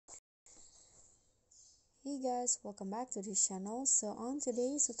Hey guys, welcome back to this channel. So on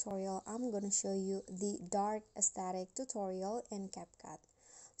today's tutorial, I'm going to show you the dark aesthetic tutorial in CapCut.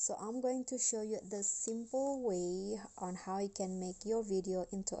 So I'm going to show you the simple way on how you can make your video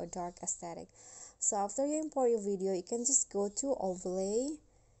into a dark aesthetic. So after you import your video, you can just go to overlay,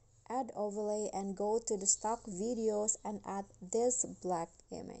 add overlay, and go to the stock videos and add this black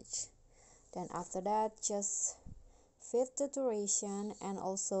image. Then after that, just fit the duration and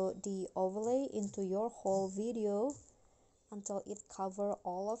also the overlay into your whole video until it cover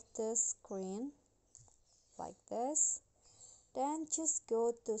all of the screen like this. Then just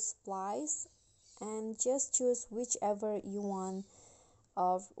go to splice and just choose whichever you want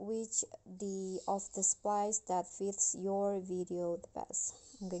of the splice that fits your video the best.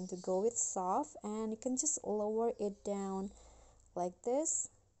 I'm going to go with soft, and you can just lower it down like this,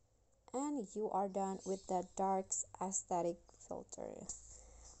 and you are done with the dark aesthetic filter.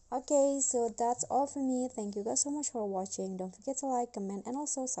 Okay, so that's all for me. Thank you guys so much for watching. Don't forget to like, comment, and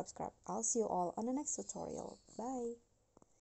also subscribe. I'll see you all on the next tutorial. Bye.